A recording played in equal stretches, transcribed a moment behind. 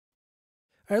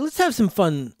All right, let's have some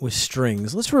fun with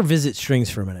strings. Let's revisit strings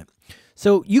for a minute.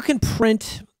 So you can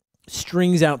print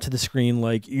strings out to the screen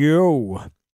like, yo.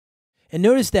 And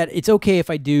notice that it's okay if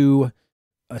I do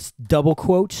a double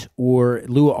quote, or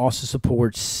Lua also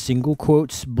supports single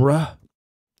quotes, bruh.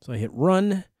 So I hit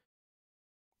run,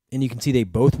 and you can see they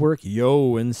both work,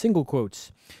 yo, and single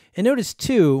quotes. And notice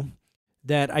too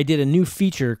that I did a new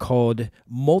feature called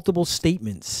multiple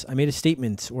statements. I made a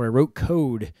statement where I wrote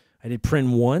code. I did print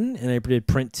 1 and I did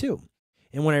print 2.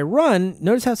 And when I run,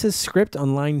 notice how it says script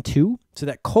on line 2? So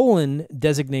that colon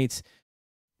designates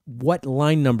what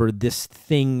line number this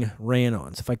thing ran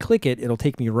on. So if I click it, it'll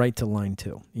take me right to line 2.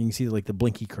 You can see like the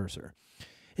blinky cursor.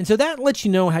 And so that lets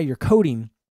you know how your coding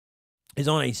is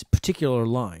on a particular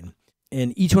line.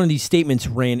 And each one of these statements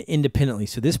ran independently.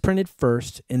 So this printed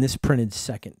first and this printed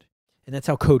second. And that's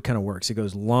how code kind of works. It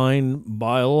goes line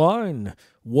by line,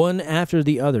 one after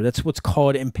the other. That's what's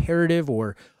called imperative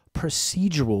or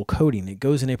procedural coding. It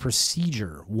goes in a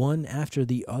procedure, one after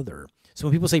the other. So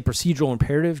when people say procedural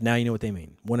imperative, now you know what they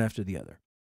mean, one after the other.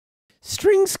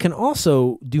 Strings can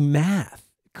also do math.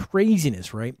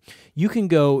 Craziness, right? You can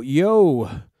go,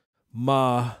 yo,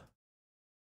 ma,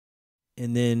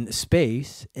 and then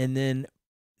space, and then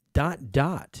dot,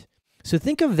 dot. So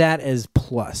think of that as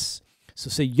plus. So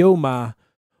say, yo, ma,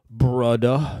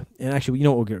 brother. And actually, you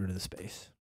know what? We'll get rid of the space.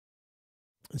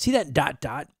 And see that dot,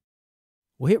 dot?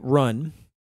 We'll hit run.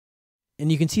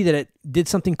 And you can see that it did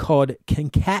something called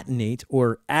concatenate,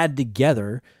 or add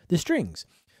together the strings.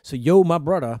 So yo, my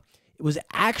brother, it was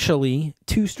actually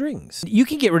 2 strings. You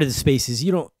can get rid of the spaces.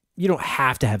 You don't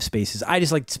have to have spaces. I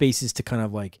just like spaces to kind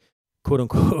of like, quote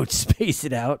unquote, space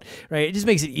it out, right? It just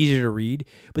makes it easier to read,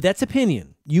 but that's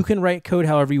opinion. You can write code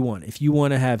however you want. If you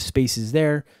want to have spaces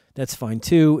there, that's fine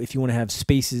too. If you want to have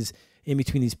spaces in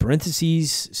between these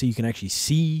parentheses so you can actually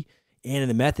see and in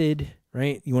the method,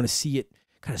 right? You want to see it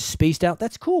kind of spaced out.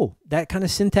 That's cool. That kind of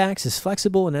syntax is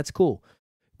flexible, and that's cool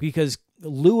because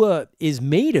Lua is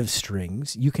made of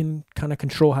strings. You can kind of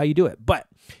control how you do it, but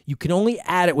you can only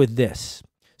add it with this.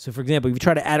 So for example, if you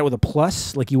try to add it with a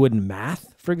plus, like you would in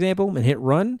math, for example, and hit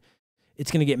run,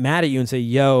 it's going to get mad at you and say,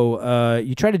 yo,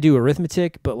 you try to do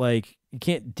arithmetic, but like you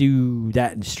can't do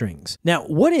that in strings. Now,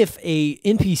 what if a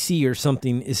NPC or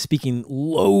something is speaking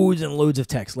loads and loads of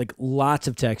text, like lots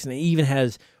of text, and it even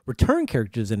has return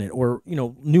characters in it, or, you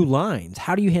know, new lines?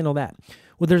 How do you handle that?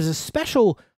 Well, there's a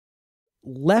special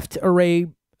left array.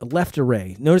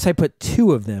 Notice I put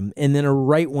 2 of them, and then a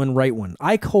right one.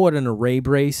 I call it an array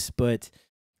brace, but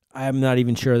I'm not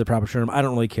even sure of the proper term. I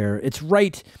don't really care. It's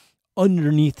right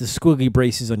underneath the squiggly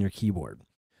braces on your keyboard.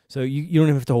 So you don't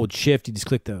even have to hold shift. You just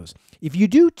click those. If you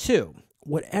do 2,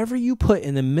 whatever you put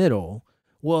in the middle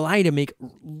will allow you to make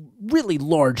really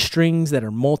large strings that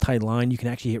are multi-line. You can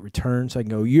actually hit return. So I can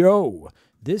go, yo,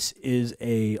 this is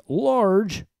a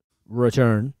large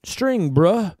return string,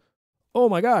 bruh. Oh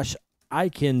my gosh, I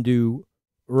can do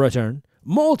return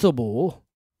multiple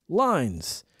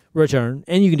lines return.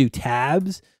 And you can do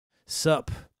tabs,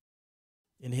 sup,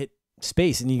 and hit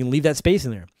space, and you can leave that space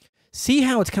in there. See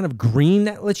how it's kind of green?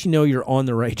 That lets you know you're on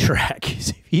the right track.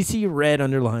 So if you see red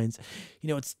underlines, you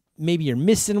know, it's maybe you're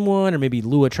missing one, or maybe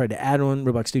Lua tried to add one,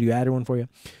 Roblox Studio added one for you.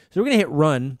 So we're going to hit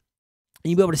run, and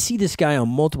you'll be able to see this guy on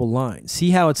multiple lines.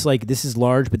 See how it's like this is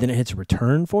large, but then it hits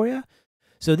return for you?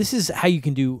 So this is how you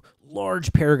can do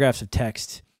large paragraphs of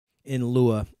text in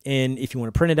Lua. And if you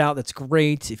want to print it out, that's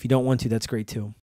great. If you don't want to, that's great too.